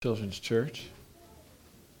Children's Church.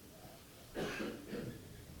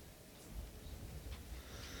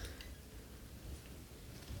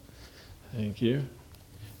 Thank you.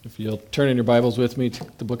 If you'll turn in your Bibles with me to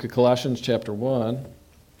the book of Colossians chapter 1.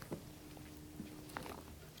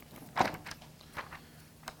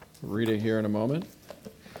 Read it here in a moment.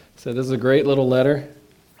 So this is a great little letter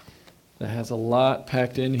that has a lot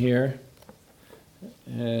packed in here.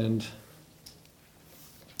 And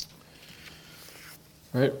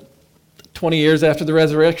right, 20 years after the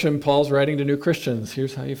resurrection, Paul's writing to new Christians.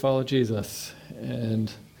 Here's how you follow Jesus.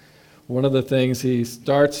 And one of the things he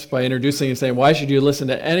starts by introducing and saying, why should you listen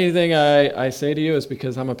to anything I say to you? Is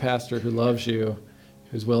because I'm a pastor who loves you,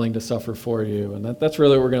 who's willing to suffer for you. And that's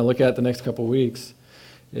really what we're going to look at the next couple weeks,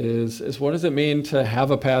 is what does it mean to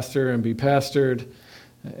have a pastor and be pastored?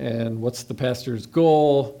 And what's the pastor's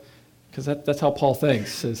goal? Because that's how Paul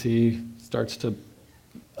thinks as he starts to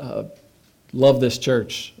love this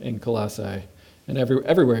church in Colossae. And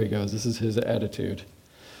everywhere he goes, this is his attitude.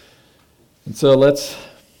 And so let's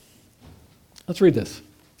read this.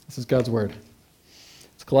 This is God's word.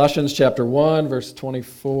 It's Colossians chapter 1, verse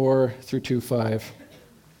 24 through 2:5. It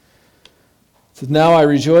says, "Now I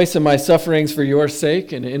rejoice in my sufferings for your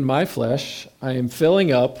sake, and in my flesh I am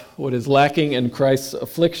filling up what is lacking in Christ's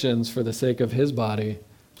afflictions for the sake of his body,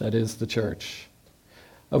 that is the church,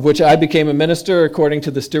 of which I became a minister according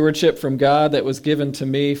to the stewardship from God that was given to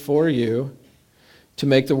me for you, to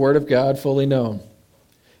make the word of God fully known,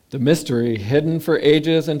 the mystery hidden for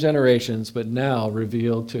ages and generations, but now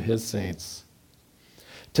revealed to his saints.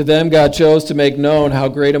 To them God chose to make known how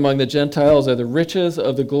great among the Gentiles are the riches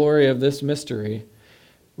of the glory of this mystery,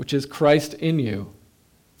 which is Christ in you,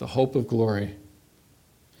 the hope of glory.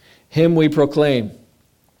 Him we proclaim,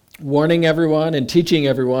 warning everyone and teaching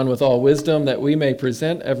everyone with all wisdom, that we may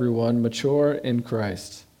present everyone mature in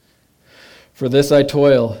Christ. For this I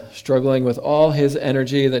toil, struggling with all his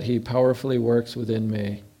energy that he powerfully works within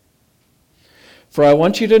me. For I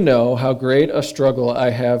want you to know how great a struggle I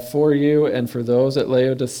have for you and for those at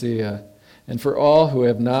Laodicea, and for all who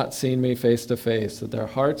have not seen me face to face, that their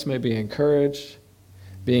hearts may be encouraged,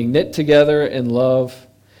 being knit together in love,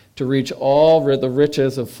 to reach all the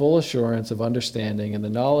riches of full assurance of understanding and the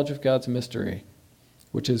knowledge of God's mystery,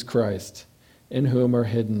 which is Christ, in whom are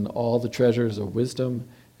hidden all the treasures of wisdom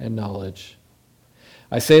and knowledge.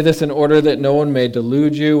 I say this in order that no one may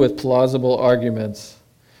delude you with plausible arguments,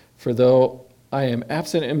 for though I am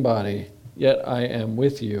absent in body, yet I am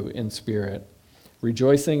with you in spirit,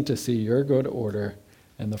 rejoicing to see your good order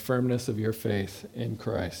and the firmness of your faith in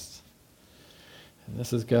Christ." And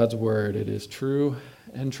this is God's word. It is true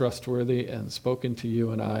and trustworthy and spoken to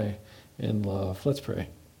you and I in love. Let's pray.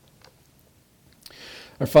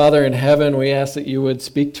 Our Father in heaven, we ask that you would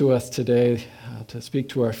speak to us today, to speak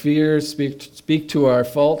to our fears, speak to our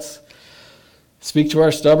faults, speak to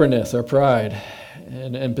our stubbornness, our pride,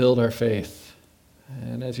 and build our faith.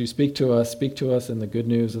 And as you speak to us in the good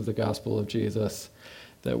news of the gospel of Jesus,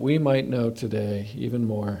 that we might know today even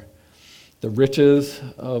more the riches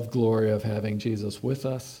of glory of having Jesus with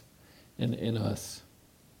us and in us.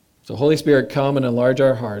 So Holy Spirit, come and enlarge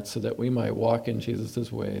our hearts so that we might walk in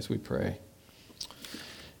Jesus' ways, we pray.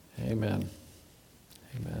 Amen.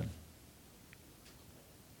 Amen.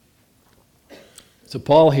 So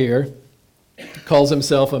Paul here calls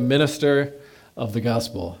himself a minister of the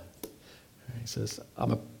gospel. He says,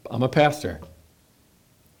 I'm a pastor.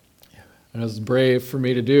 And it's brave for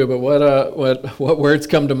me to do, but what words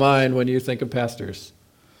come to mind when you think of pastors?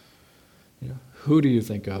 Who do you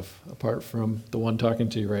think of apart from the one talking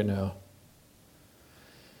to you right now?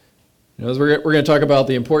 As we're going to talk about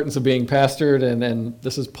the importance of being pastored, and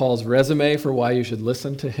this is Paul's resume for why you should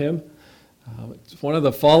listen to him. One of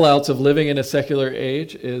the fallouts of living in a secular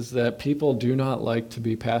age is that people do not like to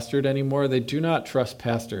be pastored anymore. They do not trust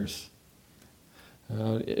pastors.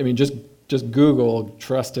 Just Google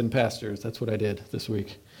trust in pastors. That's what I did this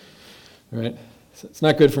week. Right? It's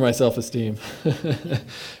not good for my self-esteem.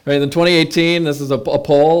 Right? In 2018, this is a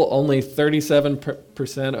poll. Only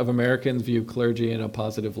 37% of Americans view clergy in a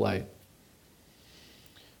positive light.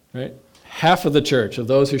 Right? Half of the church, of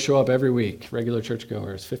those who show up every week, regular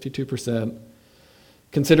churchgoers, 52%,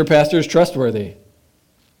 consider pastors trustworthy.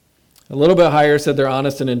 A little bit higher said they're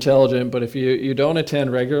honest and intelligent, but if you don't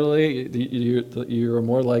attend regularly, you're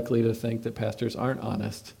more likely to think that pastors aren't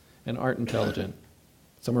honest and aren't intelligent,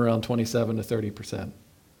 somewhere around 27 to 30%.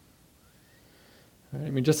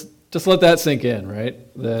 Right? Just let that sink in,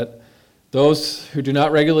 right? That those who do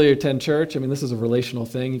not regularly attend church, this is a relational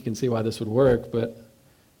thing, you can see why this would work, but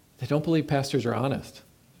they don't believe pastors are honest.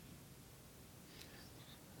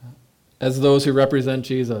 As those who represent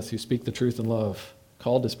Jesus, who speak the truth in love,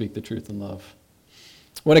 called to speak the truth in love.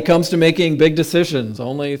 When it comes to making big decisions,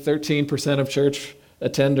 only 13% of church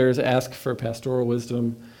attenders ask for pastoral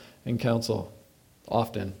wisdom and counsel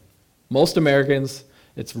often. Most Americans,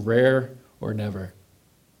 it's rare or never.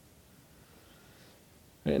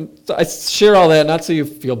 And so I share all that not so you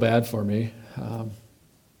feel bad for me.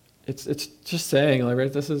 It's just saying, like,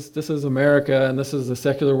 right, this is America, and this is the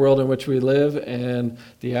secular world in which we live, and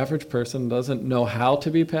the average person doesn't know how to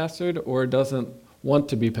be pastored or doesn't want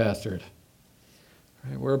to be pastored.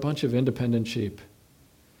 Right? We're a bunch of independent sheep,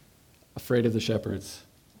 afraid of the shepherds.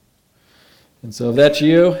 And so if that's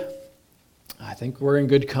you, I think we're in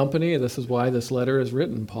good company. This is why this letter is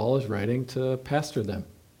written. Paul is writing to pastor them.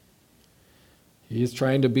 He's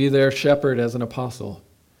trying to be their shepherd as an apostle,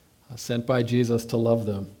 sent by Jesus to love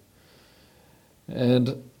them.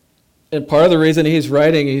 And part of the reason he's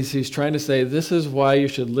writing, he's trying to say, this is why you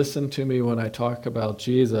should listen to me when I talk about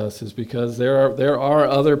Jesus, is because there are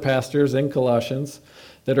other pastors in Colossians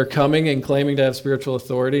that are coming and claiming to have spiritual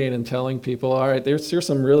authority and telling people, all right, here's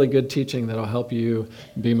some really good teaching that'll help you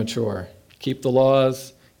be mature. Keep the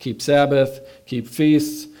laws, keep Sabbath, keep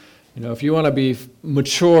feasts. You know, if you want to be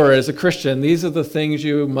mature as a Christian, these are the things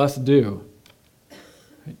you must do.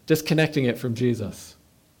 Disconnecting it from Jesus.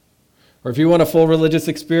 Or if you want a full religious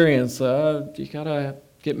experience, you got to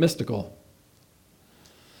get mystical.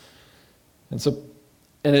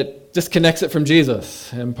 And it disconnects it from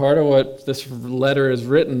Jesus. And part of what this letter is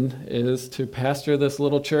written is to pastor this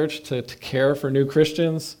little church, to care for new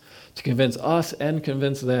Christians, to convince us and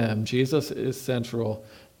convince them. Jesus is central.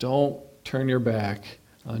 Don't turn your back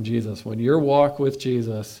on Jesus. When you walk with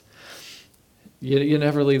Jesus, you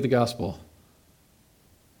never leave the gospel.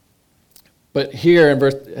 But here in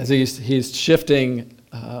verse, as he's shifting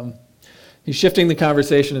the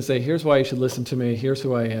conversation to say, here's why you should listen to me. Here's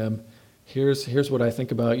who I am. Here's what I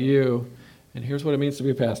think about you, and here's what it means to be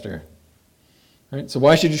a pastor. Right? So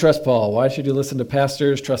why should you trust Paul? Why should you listen to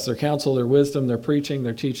pastors, trust their counsel, their wisdom, their preaching,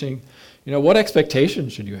 their teaching? You know, what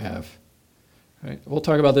expectations should you have? Right? We'll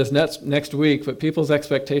talk about this next week, but people's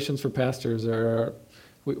expectations for pastors are,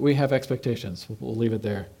 we have expectations. We'll leave it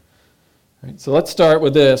there. Right? So let's start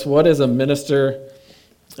with this. What is a minister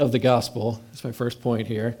of the gospel? That's my first point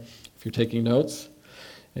here, if you're taking notes.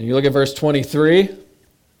 And you look at verse 23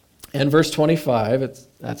 and verse 25.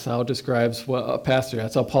 That's how it describes a pastor.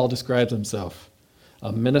 That's how Paul describes himself.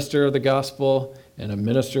 A minister of the gospel and a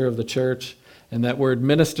minister of the church. And that word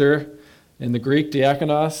minister in the Greek,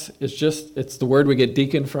 diakonos, it's the word we get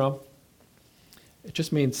deacon from. It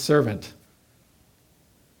just means servant.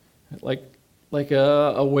 Like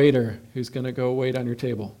a waiter who's going to go wait on your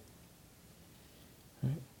table.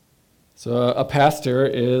 Right? So a pastor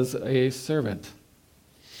is a servant.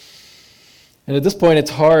 And at this point,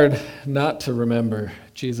 it's hard not to remember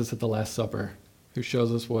Jesus at the Last Supper, who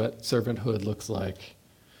shows us what servanthood looks like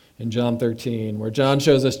in John 13, where John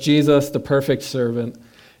shows us Jesus, the perfect servant,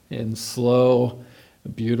 in slow,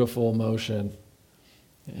 beautiful motion.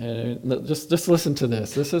 And just listen to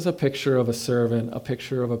this. This is a picture of a servant, a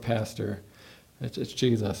picture of a pastor. It's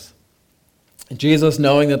Jesus. Jesus,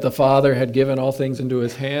 knowing that the Father had given all things into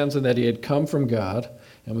his hands and that he had come from God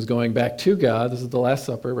and was going back to God. This is the Last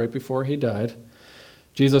Supper, right before he died.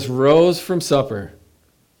 Jesus rose from supper.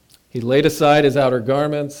 He laid aside his outer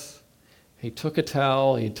garments. He took a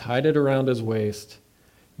towel. He tied it around his waist.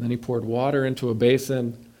 And then he poured water into a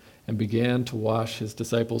basin and began to wash his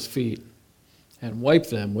disciples' feet and wipe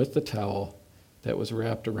them with the towel that was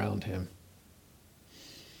wrapped around him.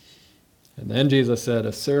 And then Jesus said,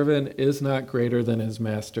 a servant is not greater than his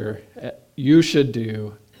master. You should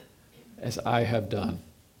do as I have done.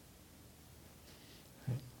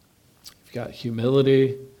 You've got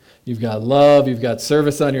humility, you've got love, you've got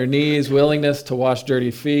service on your knees, willingness to wash dirty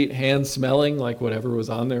feet, hands smelling like whatever was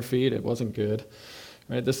on their feet. It wasn't good.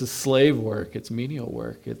 Right? This is slave work. It's menial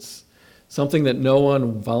work. It's something that no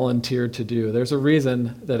one volunteered to do. There's a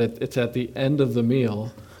reason that it's at the end of the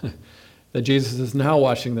meal that Jesus is now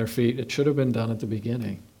washing their feet. It should have been done at the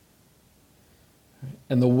beginning.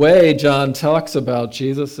 And the way John talks about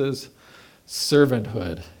Jesus'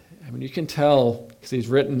 servanthood, I mean, you can tell, because he's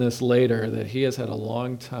written this later, that he has had a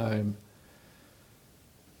long time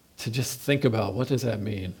to just think about, what does that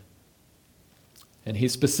mean? And he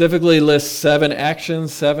specifically lists 7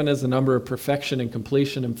 actions. 7 is the number of perfection and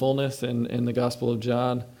completion and fullness in the Gospel of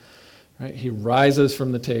John. Right? He rises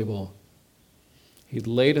from the table. He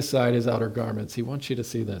laid aside his outer garments. He wants you to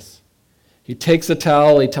see this. He takes a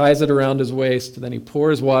towel, he ties it around his waist, then he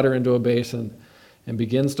pours water into a basin and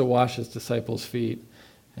begins to wash his disciples' feet.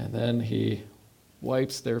 And then he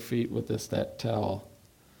wipes their feet with that towel.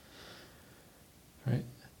 Right?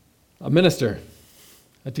 A minister.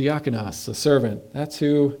 a diakonos, a servant. That's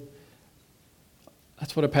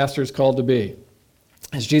what a pastor is called to be.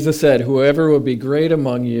 As Jesus said, whoever would be great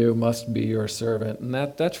among you must be your servant. And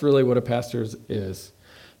that's really what a pastor is.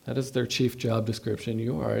 That is their chief job description.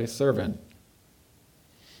 You are a servant.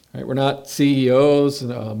 Right? We're not CEOs,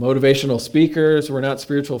 motivational speakers. We're not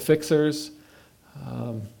spiritual fixers.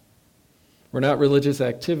 We're not religious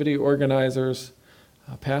activity organizers.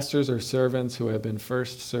 Pastors are servants who have been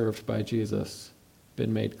first served by Jesus,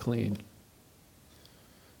 been made clean.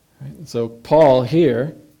 Right? And so Paul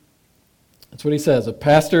here, that's what he says. A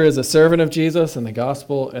pastor is a servant of Jesus and the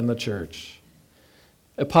gospel and the church.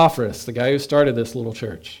 Epaphras, the guy who started this little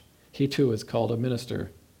church, he too is called a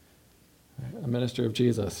minister of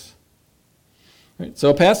Jesus. Right? So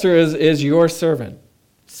a pastor is your servant,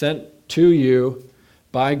 sent to you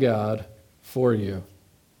by God for you.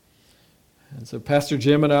 And so Pastor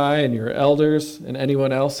Jim and I and your elders and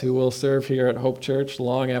anyone else who will serve here at Hope Church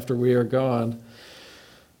long after we are gone,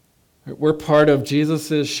 we're part of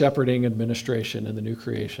Jesus' shepherding administration in the new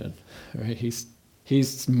creation. Right?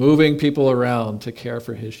 He's moving people around to care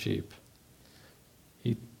for his sheep.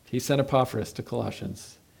 He sent Epaphras to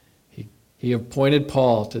Colossians. He appointed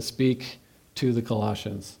Paul to speak to the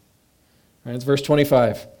Colossians. Right? It's verse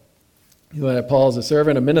 25. Paul is a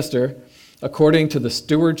servant, a minister, according to the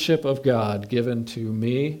stewardship of God given to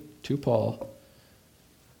me, to Paul,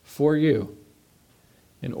 for you,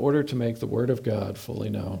 in order to make the word of God fully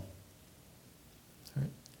known. Right.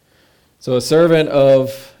 So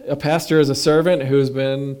a pastor is a servant who's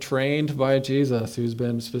been trained by Jesus, who's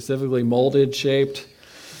been specifically molded, shaped,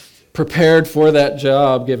 prepared for that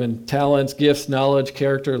job, given talents, gifts, knowledge,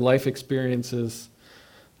 character, life experiences,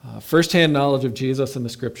 firsthand knowledge of Jesus and the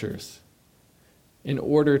scriptures, in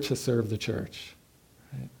order to serve the church.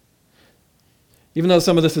 Right? Even though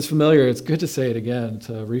some of this is familiar, it's good to say it again,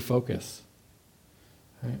 to refocus.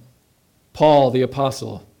 Right? Paul, the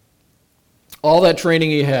apostle, all that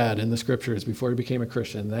training he had in the scriptures before he became a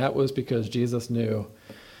Christian, that was because Jesus knew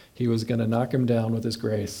he was going to knock him down with his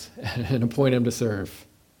grace and appoint him to serve.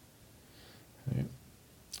 Right?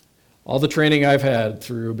 All the training I've had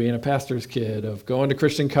through being a pastor's kid, of going to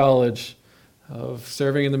Christian college, of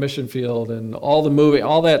serving in the mission field, and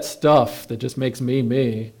all that stuff that just makes me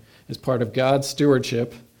me, is part of God's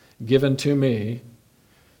stewardship given to me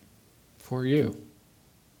for you.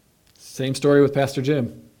 Same story with Pastor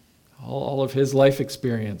Jim. All of his life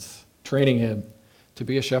experience, training him to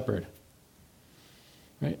be a shepherd.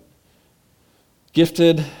 Right?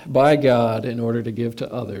 Gifted by God in order to give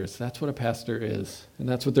to others. That's what a pastor is. And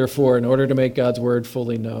that's what they're for, in order to make God's word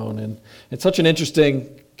fully known. And it's such an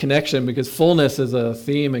interesting connection, because fullness is a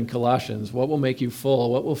theme in Colossians. What will make you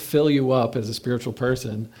full? What will fill you up as a spiritual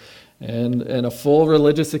person? And a full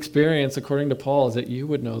religious experience, according to Paul, is that you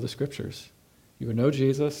would know the scriptures. You would know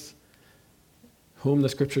Jesus, whom the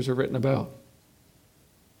scriptures are written about.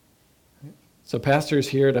 So pastor is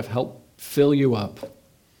here to help fill you up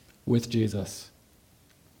with Jesus.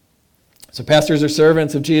 So pastors are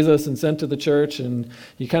servants of Jesus and sent to the church, and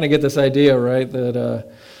you kind of get this idea, right, that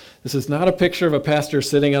this is not a picture of a pastor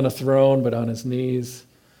sitting on a throne, but on his knees,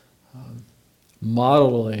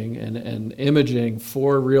 modeling and imaging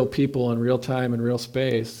for real people in real time and real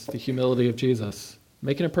space the humility of Jesus,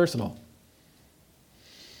 making it personal.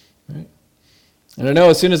 Right? And I know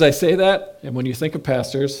as soon as I say that, and when you think of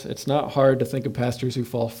pastors, it's not hard to think of pastors who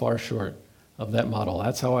fall far short of that model.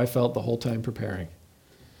 That's how I felt the whole time preparing.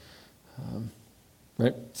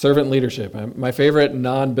 Right? Servant leadership. My favorite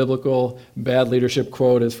non-biblical bad leadership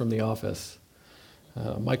quote is from The Office.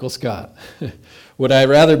 Michael Scott. Would I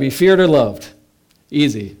rather be feared or loved?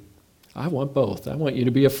 Easy. I want both. I want you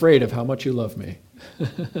to be afraid of how much you love me.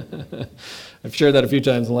 I've shared that a few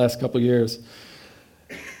times in the last couple of years.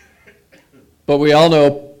 But we all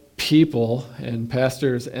know people and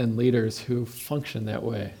pastors and leaders who function that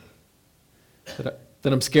way. That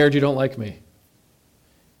I'm scared you don't like me.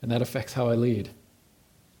 And that affects how I lead.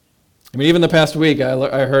 I mean, even the past week,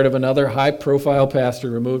 I heard of another high-profile pastor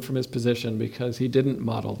removed from his position because he didn't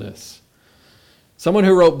model this. Someone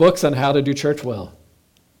who wrote books on how to do church well.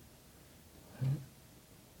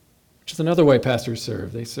 Which is another way pastors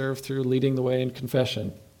serve. They serve through leading the way in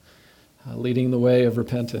confession, leading the way of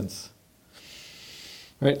repentance.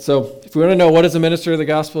 Right? So if we want to know what is a minister of the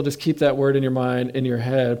gospel, just keep that word in your mind, in your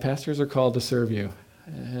head. Pastors are called to serve you,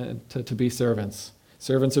 and to be servants.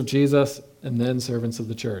 Servants of Jesus, and then servants of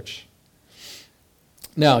the church.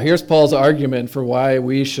 Now, here's Paul's argument for why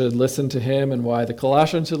we should listen to him and why the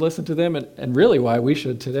Colossians should listen to them, and really why we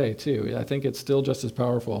should today, too. I think it's still just as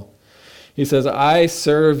powerful. He says, I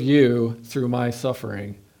serve you through my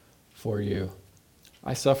suffering for you.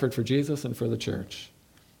 I suffered for Jesus and for the church.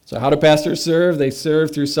 So how do pastors serve? They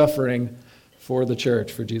serve through suffering for the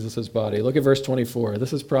church, for Jesus' body. Look at verse 24.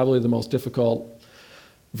 This is probably the most difficult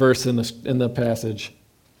verse in the passage.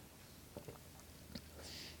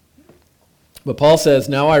 But Paul says,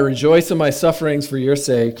 "Now I rejoice in my sufferings for your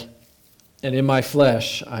sake, and in my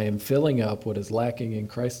flesh I am filling up what is lacking in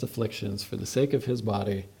Christ's afflictions for the sake of his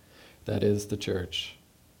body, that is the church."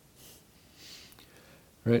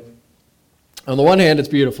 Right? On the one hand, it's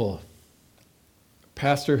beautiful. A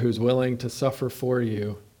pastor who's willing to suffer for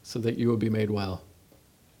you so that you will be made well.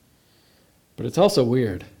 But it's also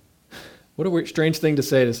weird. What a strange thing to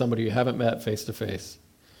say to somebody you haven't met face to face.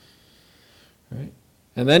 Right?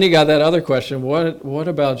 And then you got that other question, what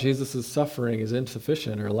about Jesus' suffering is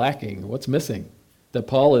insufficient or lacking? What's missing that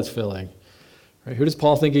Paul is filling? Right? Who does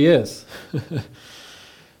Paul think he is?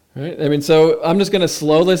 Right? I mean, so I'm just going to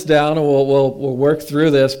slow this down and we'll work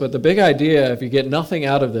through this, but the big idea, if you get nothing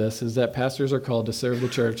out of this, is that pastors are called to serve the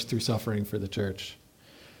church through suffering for the church.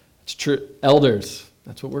 It's true. Elders,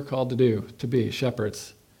 that's what we're called to do, to be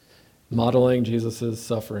shepherds, modeling Jesus'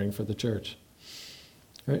 suffering for the church.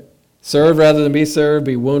 Right? Serve rather than be served,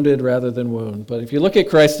 be wounded rather than wound. But if you look at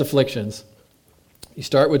Christ's afflictions, you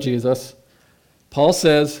start with Jesus. Paul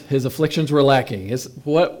says his afflictions were lacking. Is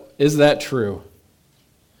that true?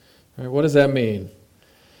 Right, what does that mean?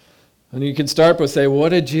 And you can start by saying, what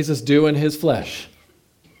did Jesus do in his flesh?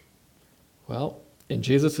 Well, in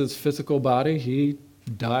Jesus' physical body, he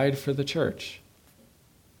died for the church.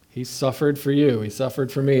 He suffered for you. He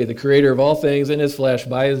suffered for me. The creator of all things in his flesh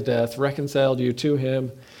by his death reconciled you to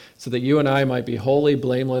him so that you and I might be holy,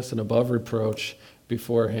 blameless, and above reproach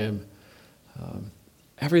before him.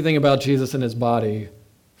 Everything about Jesus and his body,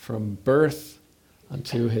 from birth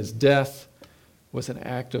unto his death, was an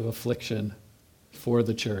act of affliction for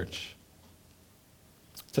the church.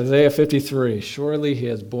 It's Isaiah 53. Surely he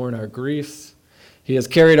has borne our griefs. He has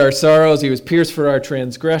carried our sorrows. He was pierced for our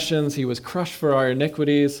transgressions. He was crushed for our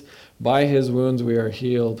iniquities. By his wounds we are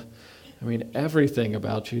healed. I mean, everything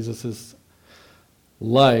about Jesus'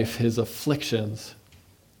 life, his afflictions,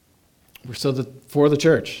 were for the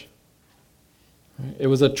church. It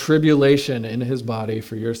was a tribulation in his body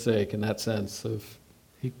for your sake, in that sense of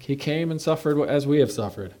he came and suffered as we have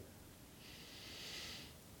suffered.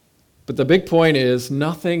 But the big point is,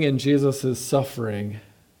 nothing in Jesus' suffering,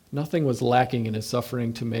 nothing was lacking in his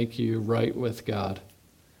suffering to make you right with God.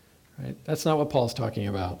 Right? That's not what Paul's talking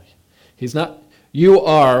about. You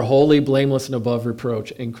are holy, blameless, and above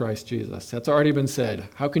reproach in Christ Jesus. That's already been said.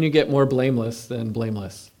 How can you get more blameless than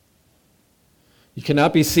blameless? You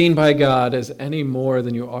cannot be seen by God as any more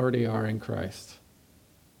than you already are in Christ.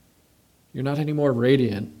 You're not any more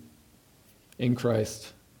radiant in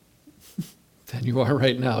Christ than you are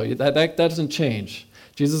right now. That doesn't change.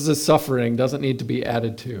 Jesus' suffering doesn't need to be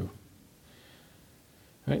added to.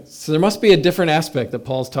 Right? So there must be a different aspect that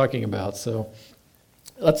Paul's talking about. So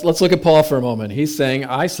let's look at Paul for a moment. He's saying,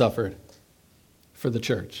 I suffered for the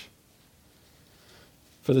church,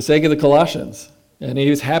 for the sake of the Colossians, and he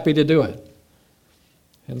was happy to do it.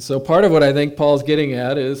 And so part of what I think Paul's getting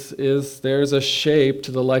at is there's a shape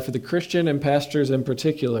to the life of the Christian and pastors in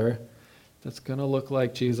particular that's going to look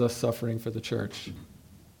like Jesus suffering for the church.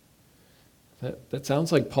 That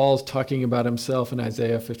sounds like Paul's talking about himself in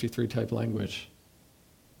Isaiah 53 type language.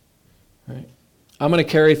 Right? I'm going to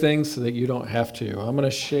carry things so that you don't have to. I'm going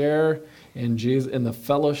to share in the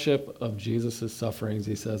fellowship of Jesus' sufferings,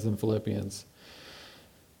 he says in Philippians.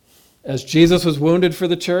 As Jesus was wounded for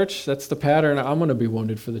the church, that's the pattern. I'm going to be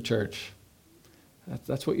wounded for the church.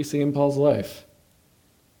 That's what you see in Paul's life.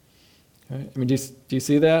 Right? I mean, do you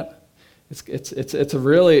see that?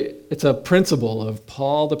 It's a principle of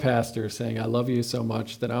Paul the pastor saying, I love you so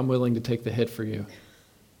much that I'm willing to take the hit for you.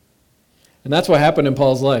 And that's what happened in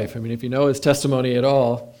Paul's life. I mean, if you know his testimony at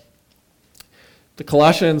all, the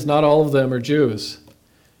Colossians, not all of them are Jews.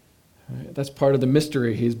 Right? That's part of the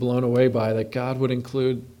mystery he's blown away by, that God would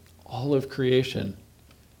include all of creation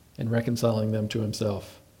in reconciling them to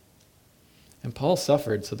himself. And Paul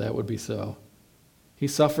suffered so that would be so. He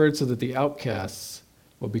suffered so that the outcasts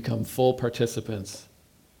would become full participants.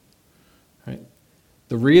 Right?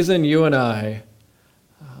 The reason you and I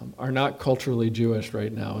are not culturally Jewish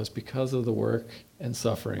right now is because of the work and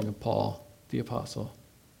suffering of Paul, the apostle.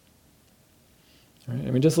 Right?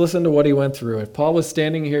 I mean, just listen to what he went through. If Paul was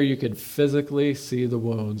standing here, you could physically see the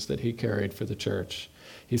wounds that he carried for the church.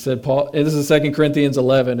 He said, Paul, and this is 2 Corinthians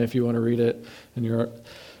 11, if you want to read it.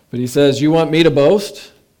 But he says, you want me to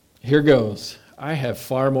boast? Here goes. I have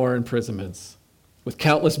far more imprisonments, with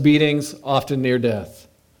countless beatings, often near death.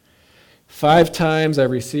 5 times I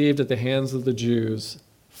received at the hands of the Jews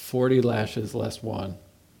 40 lashes less one.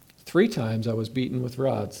 3 times I was beaten with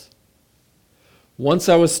rods. Once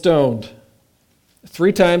I was stoned.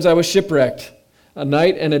 3 times I was shipwrecked. A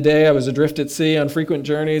night and a day I was adrift at sea on frequent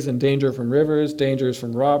journeys, in danger from rivers, dangers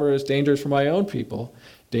from robbers, dangers from my own people,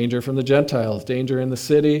 danger from the Gentiles, danger in the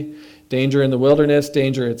city, danger in the wilderness,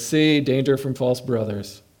 danger at sea, danger from false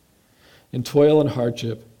brothers. In toil and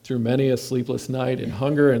hardship, through many a sleepless night, in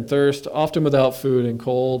hunger and thirst, often without food, in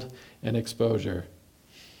cold and exposure.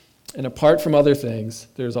 And apart from other things,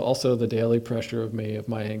 there's also the daily pressure of me, of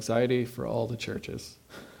my anxiety for all the churches.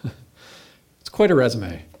 It's quite a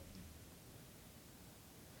resume.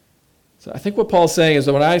 So I think what Paul's saying is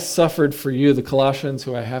that when I suffered for you, the Colossians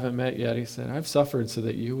who I haven't met yet, he said, I've suffered so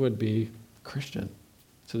that you would be Christian,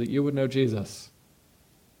 so that you would know Jesus,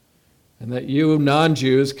 and that you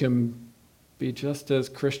non-Jews can be just as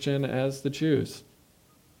Christian as the Jews.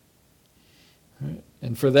 Right?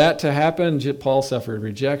 And for that to happen, Paul suffered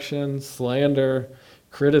rejection, slander,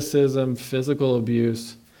 criticism, physical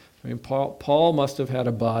abuse. I mean, Paul must have had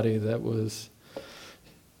a body that was,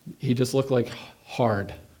 he just looked like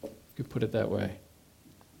hard. You could put it that way.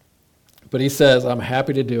 But he says, I'm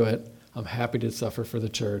happy to do it. I'm happy to suffer for the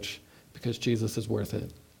church because Jesus is worth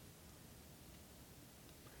it.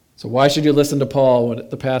 So why should you listen to Paul,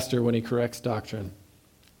 the pastor, when he corrects doctrine?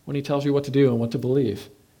 When he tells you what to do and what to believe?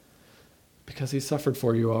 Because he suffered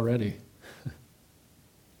for you already.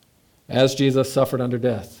 As Jesus suffered under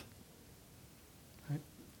death. Right?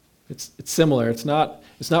 It's similar. It's not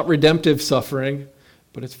redemptive suffering,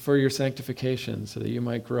 but it's for your sanctification, so that you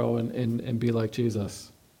might grow and be like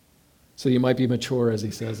Jesus. So you might be mature, as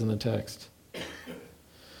he says in the text.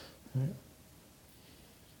 Right?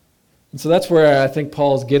 And so that's where I think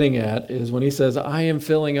Paul's getting at, is when he says, I am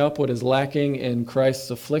filling up what is lacking in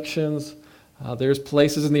Christ's afflictions. There's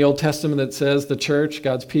places in the Old Testament that says the church,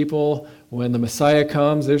 God's people, when the Messiah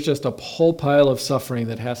comes, there's just a whole pile of suffering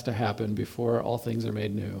that has to happen before all things are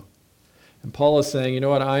made new. And Paul is saying, you know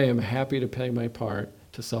what, I am happy to play my part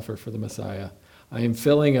to suffer for the Messiah. I am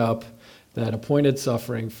filling up that appointed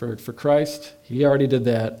suffering for Christ. He already did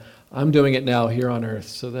that. I'm doing it now here on earth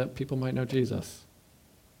so that people might know Jesus.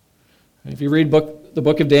 If you read the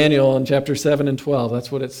book of Daniel in chapter 7 and 12,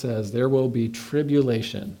 that's what it says. There will be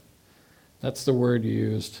tribulation. That's the word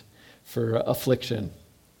used for affliction.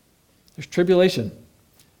 There's tribulation.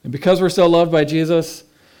 And because we're so loved by Jesus,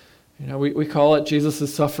 we call it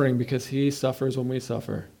Jesus' suffering, because he suffers when we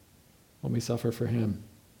suffer for him.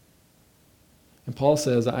 And Paul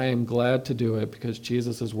says, I am glad to do it because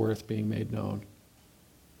Jesus is worth being made known.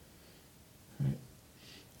 Right?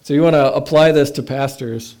 So you want to apply this to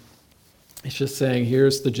pastors. It's just saying,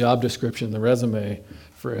 here's the job description, the resume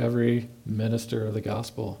for every minister of the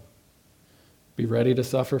gospel. Be ready to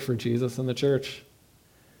suffer for Jesus and the church.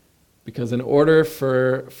 Because in order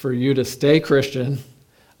for you to stay Christian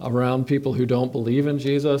around people who don't believe in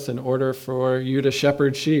Jesus, in order for you to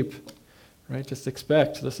shepherd sheep, right, just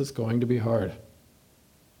expect this is going to be hard.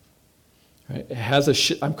 Right? It has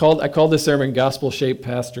I call this sermon gospel-shaped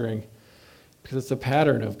pastoring, because it's a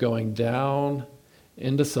pattern of going down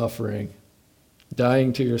into suffering,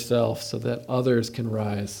 dying to yourself so that others can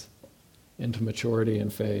rise into maturity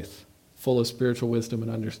and faith, full of spiritual wisdom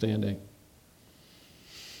and understanding.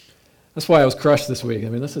 That's why I was crushed this week. I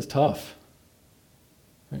mean, this is tough.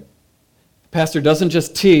 Right? The pastor doesn't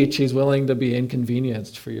just teach, he's willing to be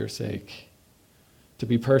inconvenienced for your sake, to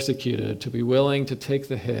be persecuted, to be willing to take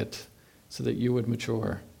the hit so that you would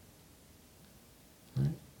mature. Right?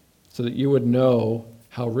 So that you would know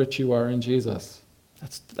how rich you are in Jesus.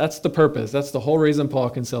 That's the purpose. That's the whole reason Paul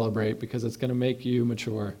can celebrate, because it's going to make you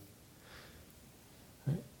mature.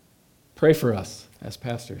 Right? Pray for us as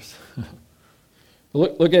pastors.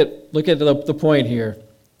 Look at the point here.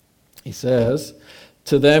 He says,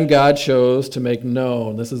 to them God chose to make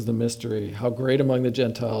known, this is the mystery, how great among the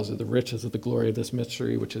Gentiles are the riches of the glory of this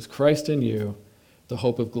mystery, which is Christ in you, the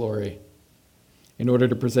hope of glory, in order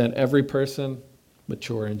to present every person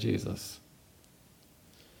mature in Jesus.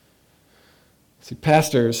 See,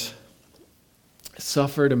 pastors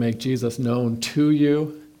suffer to make Jesus known to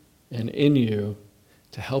you and in you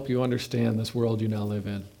to help you understand this world you now live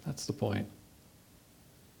in. That's the point.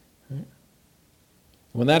 Right?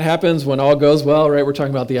 When that happens, when all goes well, right, we're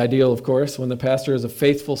talking about the ideal, of course, when the pastor is a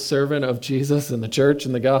faithful servant of Jesus and the church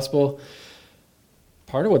and the gospel,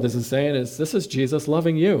 part of what this is saying is this is Jesus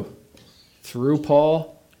loving you through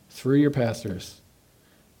Paul, through your pastors,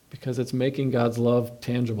 because it's making God's love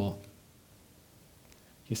tangible.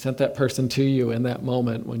 He sent that person to you in that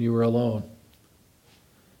moment when you were alone.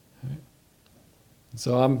 Right?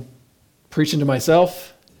 So I'm preaching to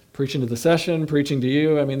myself, preaching to the session, preaching to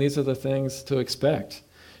you. I mean, these are the things to expect.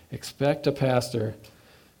 Expect a pastor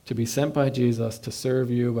to be sent by Jesus to serve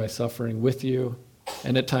you by suffering with you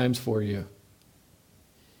and at times for you.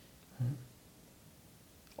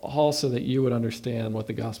 All so that you would understand what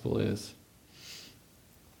the gospel is.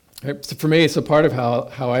 Right? So for me, so part of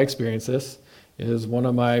how I experience this is one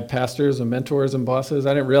of my pastors and mentors and bosses.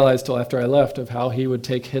 I didn't realize till after I left of how he would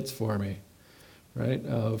take hits for me, right?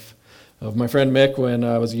 Of my friend Mick when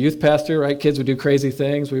I was a youth pastor, right? Kids would do crazy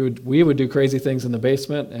things. We would do crazy things in the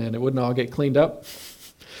basement, and it wouldn't all get cleaned up,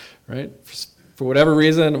 right? For whatever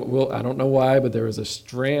reason, I don't know why, but there was a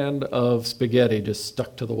strand of spaghetti just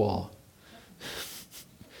stuck to the wall.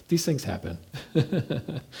 These things happen,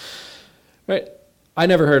 right? I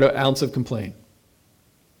never heard an ounce of complaint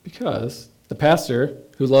because the pastor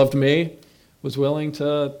who loved me was willing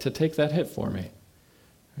to take that hit for me.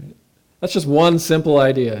 Right? That's just one simple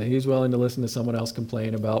idea. He's willing to listen to someone else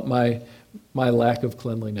complain about my lack of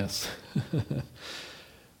cleanliness.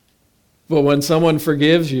 But when someone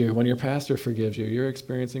forgives you, when your pastor forgives you, you're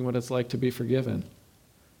experiencing what it's like to be forgiven.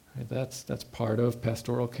 Right? That's part of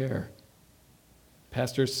pastoral care.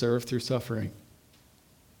 Pastors serve through suffering.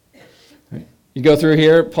 Right? You go through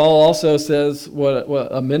here, Paul also says what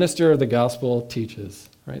a minister of the gospel teaches.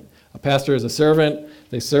 Right? A pastor is a servant.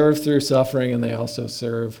 They serve through suffering, and they also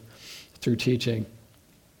serve through teaching.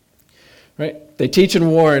 Right? They teach and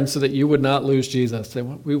warn so that you would not lose Jesus.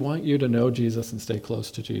 We want you to know Jesus and stay close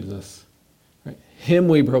to Jesus. Right? Him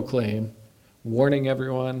we proclaim, warning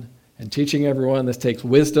everyone and teaching everyone. This takes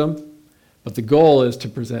wisdom. But the goal is to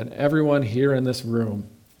present everyone here in this room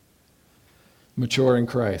mature in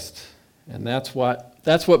Christ. And that's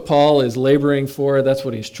what Paul is laboring for. That's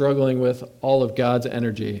what he's struggling with, all of God's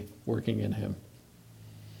energy working in him.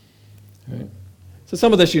 Right? So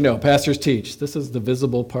some of this you know, pastors teach. This is the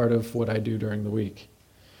visible part of what I do during the week.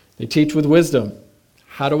 They teach with wisdom.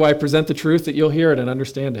 How do I present the truth that you'll hear it and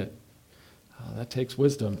understand it? That takes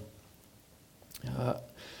wisdom.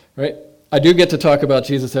 Right? I do get to talk about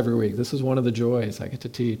Jesus every week. This is one of the joys I get to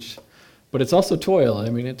teach. But it's also toil. I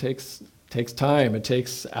mean, it takes time. It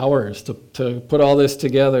takes hours to put all this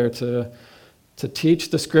together, to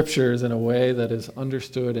teach the scriptures in a way that is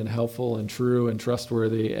understood and helpful and true and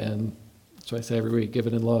trustworthy. And that's what I say every week, give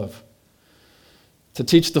it in love. To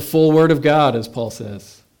teach the full word of God, as Paul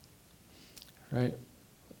says. Right?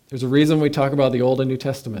 There's a reason we talk about the Old and New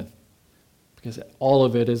Testament. Because all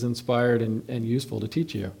of it is inspired and useful to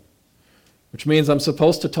teach you. Which means I'm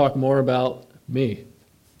supposed to talk more about me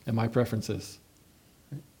and my preferences.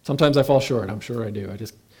 Sometimes I fall short. I'm sure I do.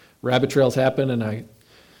 Rabbit trails happen, and I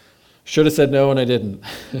should have said no, and I didn't.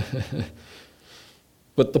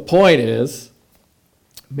 But the point is,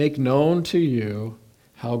 make known to you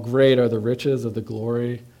how great are the riches of the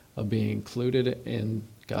glory of being included in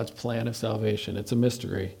God's plan of salvation. It's a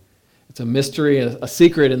mystery. It's a mystery, a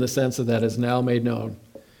secret in the sense of that is now made known.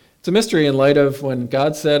 It's a mystery in light of when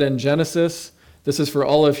God said in Genesis, this is for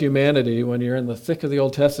all of humanity. When you're in the thick of the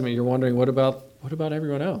Old Testament, you're wondering, what about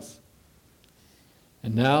everyone else?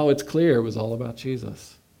 And now it's clear it was all about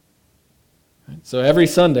Jesus. Right? So every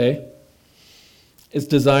Sunday is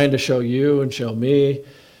designed to show you and show me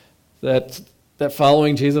that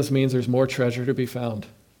following Jesus means there's more treasure to be found.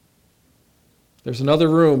 There's another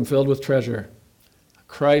room filled with treasure.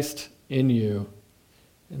 Christ in you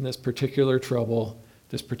in this particular trouble,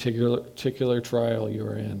 this particular trial you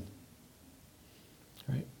are in.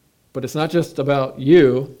 Right? But it's not just about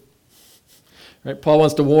you. Right? Paul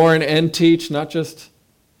wants to warn and teach not just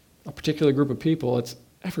a particular group of people, it's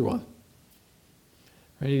everyone.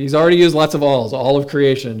 Right? He's already used lots of alls, all of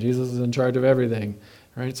creation. Jesus is in charge of everything.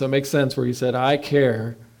 Right? So it makes sense where he said, I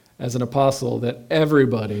care as an apostle that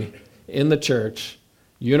everybody in the church,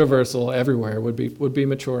 universal, everywhere, would be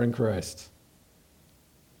mature in Christ.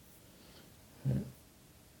 Right?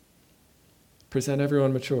 Present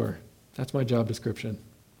everyone mature. That's my job description.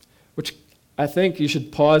 Which I think you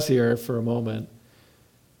should pause here for a moment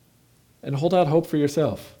and hold out hope for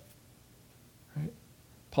yourself. Right?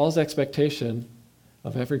 Paul's expectation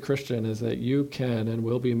of every Christian is that you can and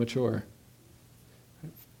will be mature.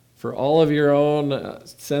 For all of your own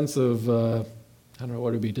sense of, I don't know what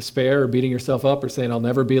it would be, despair or beating yourself up or saying, I'll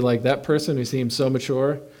never be like that person who seems so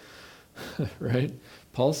mature, right?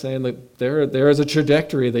 Paul's saying that there is a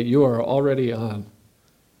trajectory that you are already on,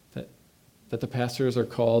 that the pastors are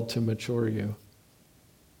called to mature you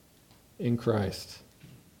in Christ.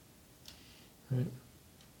 Right?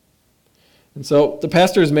 And so the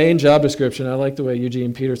pastor's main job description, I like the way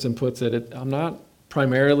Eugene Peterson puts it, I'm not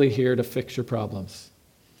primarily here to fix your problems.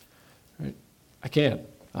 Right? I can't.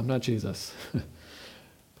 I'm not Jesus. But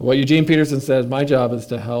what Eugene Peterson says, my job is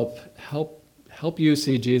to help you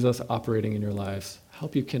see Jesus operating in your lives,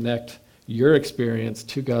 help you connect your experience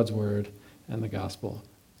to God's word and the gospel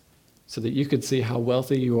so that you could see how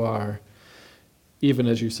wealthy you are even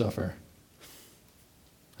as you suffer.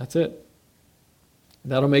 That's it.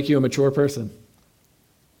 That'll make you a mature person.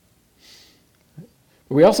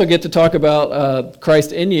 We also get to talk about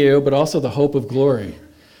Christ in you, but also the hope of glory,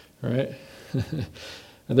 right?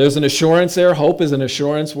 And there's an assurance there. Hope is an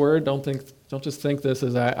assurance word. Don't just think this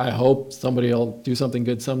as I hope somebody will do something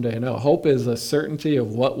good someday. No, hope is a certainty of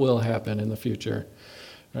what will happen in the future.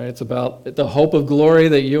 Right? It's about the hope of glory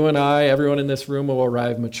that you and I, everyone in this room, will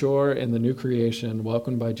arrive mature in the new creation,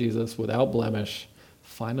 welcomed by Jesus, without blemish,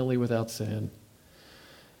 finally without sin.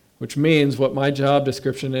 Which means what my job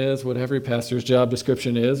description is, what every pastor's job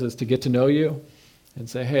description is to get to know you and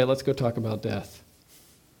say, hey, let's go talk about death.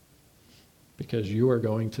 Because you are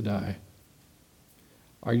going to die.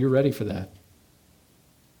 Are you ready for that?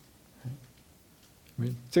 I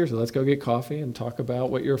mean, seriously, let's go get coffee and talk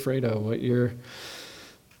about what you're afraid of, what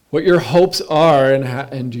your hopes are,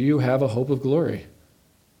 and do you have a hope of glory?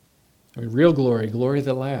 I mean, real glory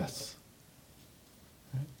that lasts.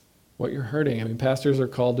 What you're hurting. I mean, pastors are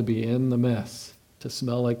called to be in the mess, to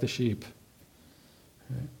smell like the sheep.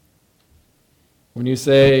 Right? When you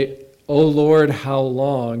say, "Oh Lord, how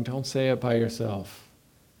long?" don't say it by yourself.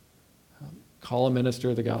 Call a minister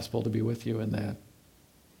of the gospel to be with you in that.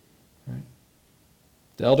 Right?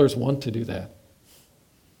 The elders want to do that.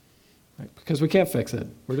 Right? Because we can't fix it.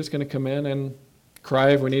 We're just going to come in and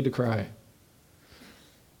cry if we need to cry.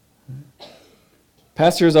 Right?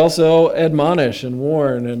 Pastors also admonish and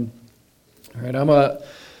warn and all right,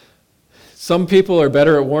 some people are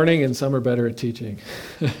better at warning and some are better at teaching,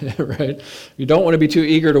 right? You don't want to be too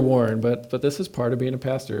eager to warn, but this is part of being a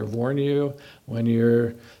pastor. Warn you when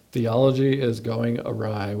your theology is going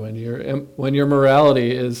awry, when your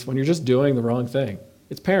morality is, when you're just doing the wrong thing.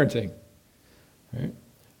 It's parenting, right?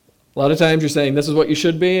 A lot of times you're saying this is what you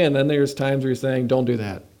should be, and then there's times where you're saying don't do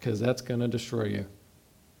that because that's going to destroy you.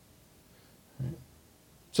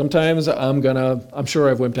 Sometimes I'm sure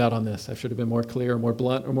I've wimped out on this. I should have been more clear, or more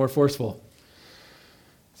blunt, or more forceful.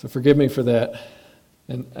 So forgive me for that.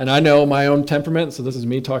 And I know my own temperament, so this is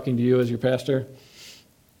me talking to you as your pastor.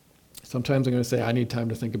 Sometimes I'm going to say, I need time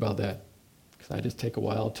to think about that, because I just take a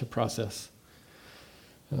while to process.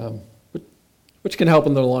 Which can help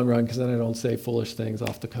in the long run, because then I don't say foolish things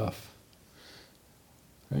off the cuff.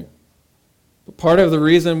 Right? But part of the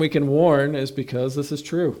reason we can warn is because this is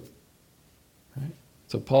true. Right?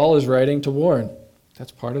 So Paul is writing to warn.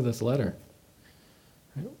 That's part of this letter.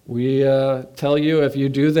 We tell you if you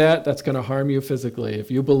do that, that's going to harm you physically.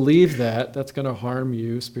 If you believe that, that's going to harm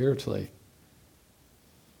you spiritually.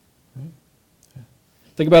 Right?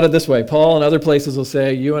 Think about it this way. Paul and other places will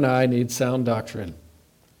say you and I need sound doctrine,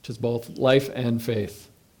 which is both life and faith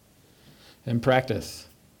and practice.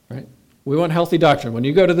 Right? We want healthy doctrine. When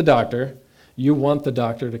you go to the doctor, you want the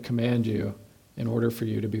doctor to command you in order for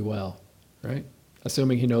you to be well. Right?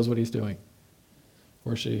 Assuming he knows what he's doing,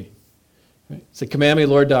 or she. Right? Say, command me,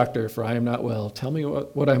 Lord Doctor, for I am not well. Tell me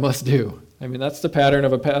what I must do. I mean, that's the pattern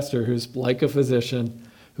of a pastor who's like a physician,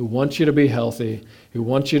 who wants you to be healthy, who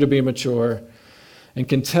wants you to be mature, and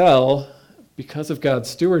can tell, because of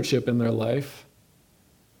God's stewardship in their life,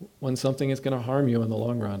 when something is going to harm you in the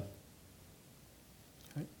long run.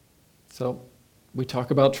 Right? So we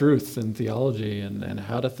talk about truth and theology and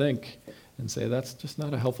how to think, and say that's just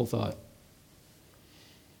not a helpful thought.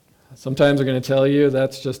 Sometimes they're going to tell you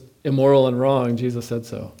that's just immoral and wrong. Jesus said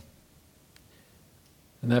so.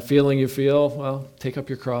 And that feeling you feel, well, take up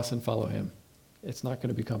your cross and follow him. It's not going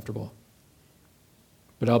to be comfortable.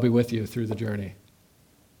 But I'll be with you through the journey.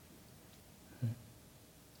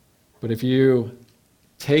 But if you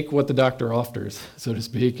take what the doctor offers, so to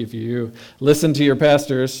speak, if you listen to your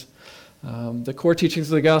pastors, the core teachings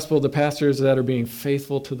of the gospel, the pastors that are being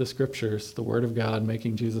faithful to the scriptures, the word of God,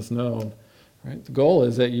 making Jesus known, right? The goal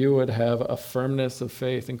is that you would have a firmness of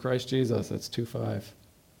faith in Christ Jesus. That's 2:5.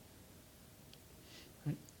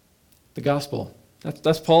 Right? The gospel.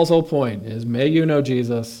 That's Paul's whole point, is may you know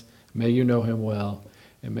Jesus, may you know him well,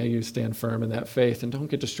 and may you stand firm in that faith and don't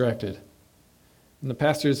get distracted. And the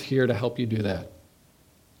pastor is here to help you do that.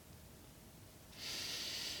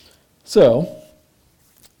 So,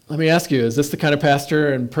 let me ask you, is this the kind of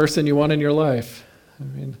pastor and person you want in your life? I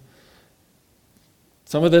mean,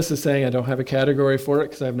 some of this is saying I don't have a category for it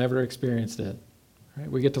because I've never experienced it.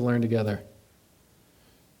 Right? We get to learn together.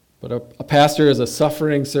 But a pastor is a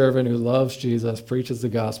suffering servant who loves Jesus, preaches the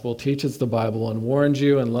gospel, teaches the Bible, and warns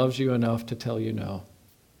you and loves you enough to tell you no.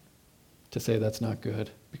 To say that's not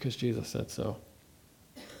good because Jesus said so.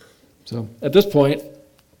 So at this point,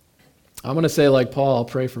 I'm going to say like Paul,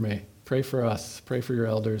 pray for me. Pray for us. Pray for your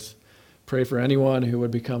elders. pray for anyone who would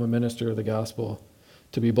become a minister of the gospel,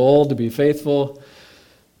 to be bold, to be faithful,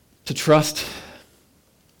 to trust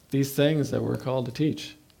these things that we're called to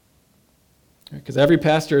teach. Because every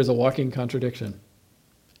pastor is a walking contradiction,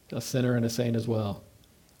 a sinner and a saint as well.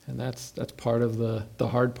 And that's part of the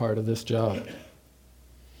hard part of this job.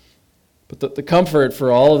 But the comfort for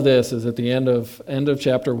all of this is at the end of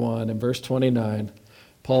chapter 1, in verse 29,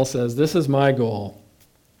 Paul says, "This is my goal,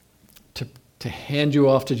 to hand you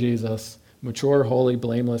off to Jesus, mature, holy,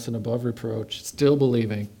 blameless, and above reproach, still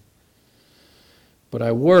believing. But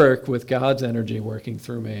I work with God's energy working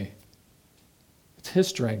through me." It's his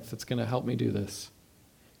strength that's going to help me do this,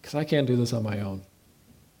 because I can't do this on my own.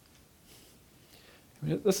 I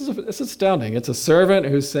mean, this is astounding. It's a servant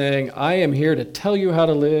who's saying, "I am here to tell you how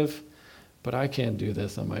to live, but I can't do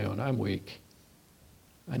this on my own. I'm weak.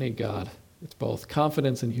 I need God." It's both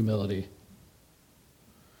confidence and humility.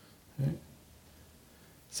 Right?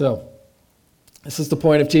 So, this is the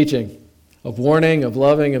point of teaching, of warning, of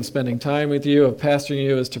loving, of spending time with you, of pastoring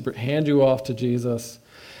you, is to hand you off to Jesus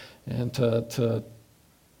and to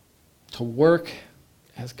work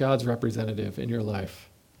as God's representative in your life.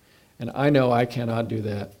 And I know I cannot do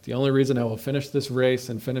that. The only reason I will finish this race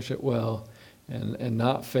and finish it well and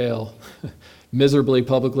not fail miserably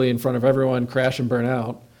publicly in front of everyone, crash and burn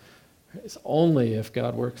out, is only if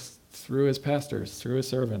God works through his pastors, through his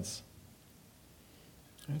servants.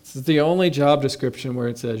 It's the only job description where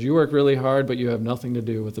it says you work really hard, but you have nothing to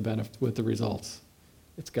do with the results.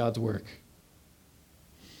 It's God's work.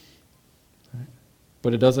 Right?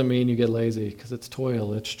 But it doesn't mean you get lazy, because it's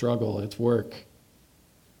toil, it's struggle, it's work.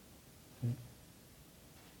 Right?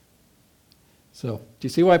 So, do you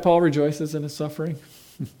see why Paul rejoices in his suffering?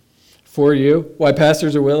 For you? Why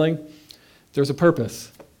pastors are willing? There's a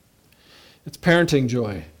purpose. It's parenting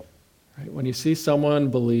joy. Right? When you see someone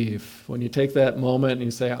believe, when you take that moment and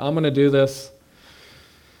you say, "I'm going to do this,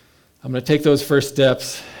 I'm going to take those first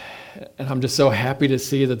steps," and I'm just so happy to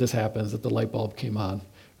see that this happens, that the light bulb came on.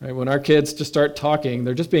 Right? When our kids just start talking,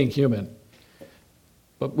 they're just being human.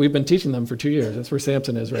 But we've been teaching them for 2 years. That's where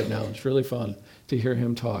Samson is right now. It's really fun to hear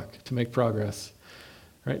him talk, to make progress.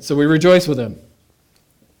 Right? So we rejoice with him.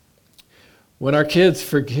 When our kids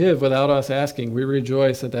forgive without us asking, we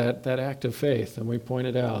rejoice at that act of faith, and we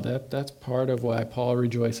pointed out that's part of why Paul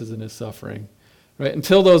rejoices in his suffering. Right?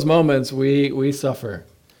 Until those moments, we suffer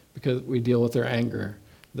because we deal with their anger,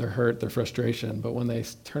 their hurt, their frustration. But when they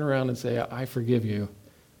turn around and say, "I forgive you,"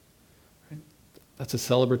 right? That's a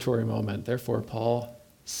celebratory moment. Therefore, Paul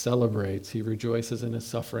celebrates. He rejoices in his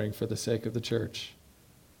suffering for the sake of the church,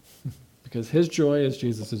 because his joy is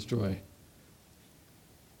Jesus' joy.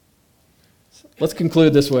 Let's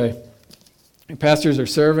conclude this way. Pastors are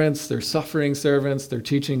servants, they're suffering servants, they're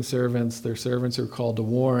teaching servants, they're servants who are called to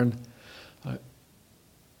warn.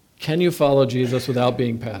 Can you follow Jesus without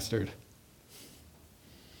being pastored?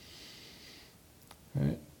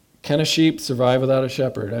 Right? Can a sheep survive without a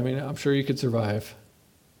shepherd? I mean, I'm sure you could survive.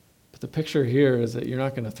 But the picture here is that you're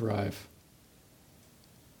not going to thrive.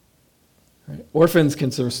 Right? Orphans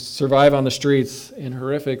can survive on the streets in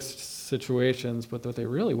horrific situations, but what they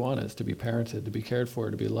really want is to be parented, to be cared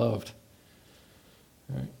for, to be loved.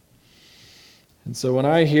 Right? And so when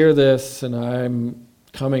I hear this and I'm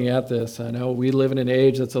coming at this, I know we live in an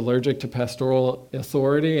age that's allergic to pastoral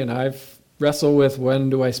authority, and I've wrestled with, when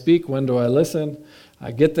do I speak, when do I listen?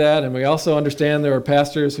 I get that, and we also understand there are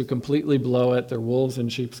pastors who completely blow it. They're wolves in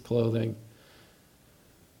sheep's clothing.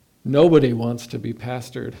 Nobody wants to be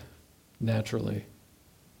pastored naturally,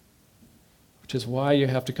 which is why you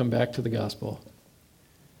have to come back to the gospel.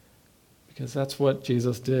 Because that's what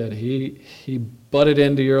Jesus did. He butted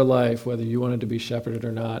into your life, whether you wanted to be shepherded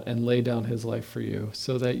or not, and laid down his life for you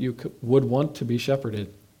so that you would want to be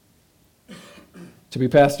shepherded, to be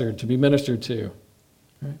pastored, to be ministered to.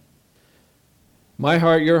 Right? My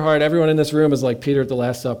heart, your heart, everyone in this room is like Peter at the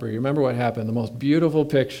Last Supper. You remember what happened? The most beautiful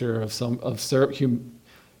picture of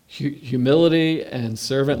humility and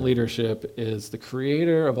servant leadership is the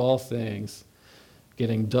creator of all things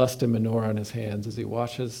getting dust and manure on his hands as he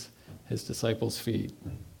washes his disciples' feet.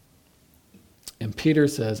 And Peter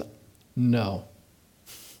says, "No,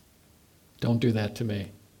 don't do that to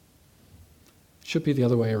me." It should be the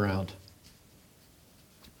other way around.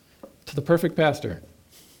 To the perfect pastor,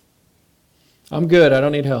 "I'm good, I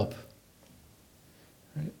don't need help."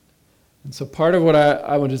 Right? And so part of what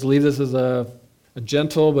I would just leave this as a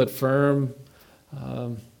gentle but firm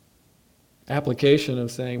application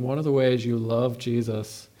of saying one of the ways you love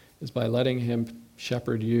Jesus is by letting him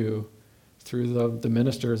shepherd you through the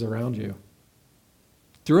ministers around you.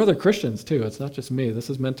 Through other Christians too. It's not just me. This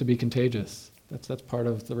is meant to be contagious. That's part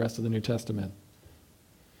of the rest of the New Testament.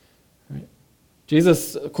 Right?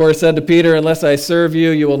 Jesus, of course, said to Peter, unless I serve you,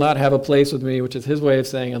 you will not have a place with me, which is his way of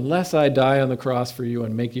saying, unless I die on the cross for you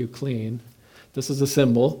and make you clean, this is a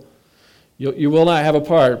symbol, you will not have a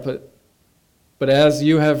part, but as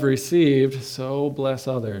you have received, so bless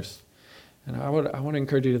others. And I want to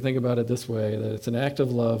encourage you to think about it this way, that it's an act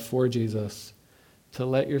of love for Jesus to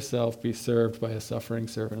let yourself be served by a suffering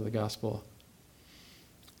servant of the gospel.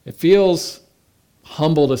 It feels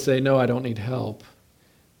humble to say, no, I don't need help.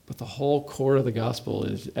 But the whole core of the gospel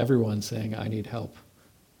is everyone saying, I need help.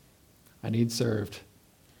 I need served.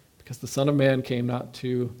 Because the Son of Man came not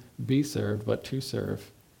to be served, but to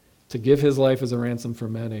serve, to give his life as a ransom for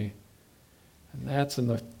many. And that's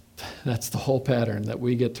the whole pattern that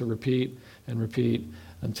we get to repeat and repeat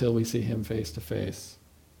until we see him face to face.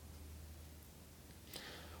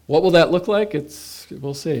 What will that look like?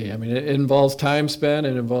 We'll see. I mean, it involves time spent.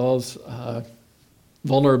 It involves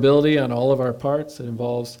vulnerability on all of our parts. It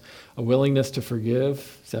involves a willingness to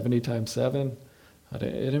forgive 70 times 7.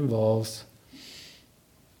 It involves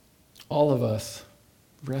all of us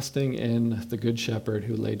resting in the Good Shepherd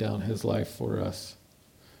who laid down his life for us.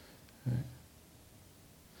 Right.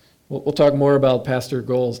 We'll talk more about pastor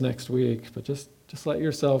goals next week, but just let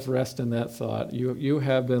yourself rest in that thought. You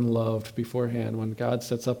have been loved beforehand when God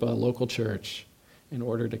sets up a local church in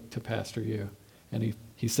order to pastor you. And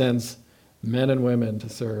he sends men and women to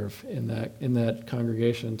serve in that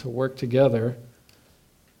congregation, to work together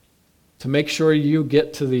to make sure you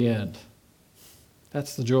get to the end.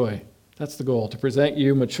 That's the joy. That's the goal, to present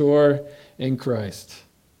you mature in Christ.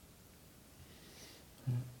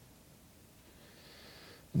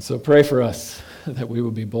 And so pray for us that we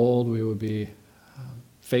would be bold, we would be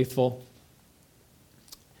faithful,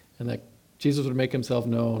 and that Jesus would make himself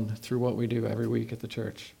known through what we do every week at the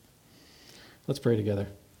church. Let's pray together.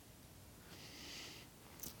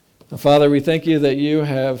 Now, Father, we thank you that you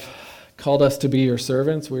have called us to be your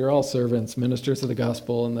servants. We are all servants, ministers of the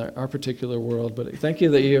gospel in our particular world, but thank you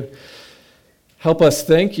that you help us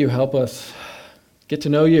think, you help us get to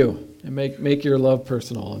know you and make your love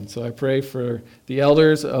personal. And so I pray for the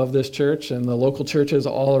elders of this church and the local churches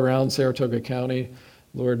all around Saratoga County.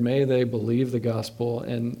 Lord, may they believe the gospel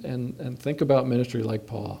and think about ministry like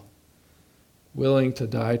Paul, willing to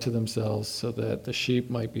die to themselves so that the sheep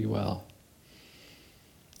might be well.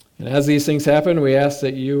 And as these things happen, we ask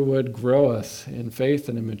that you would grow us in faith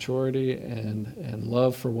and in maturity and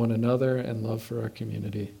love for one another and love for our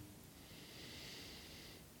community.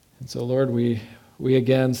 And so, Lord, we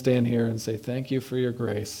again stand here and say thank you for your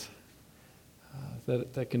grace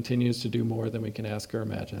that continues to do more than we can ask or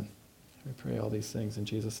imagine. We pray all these things in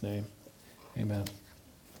Jesus' name. Amen.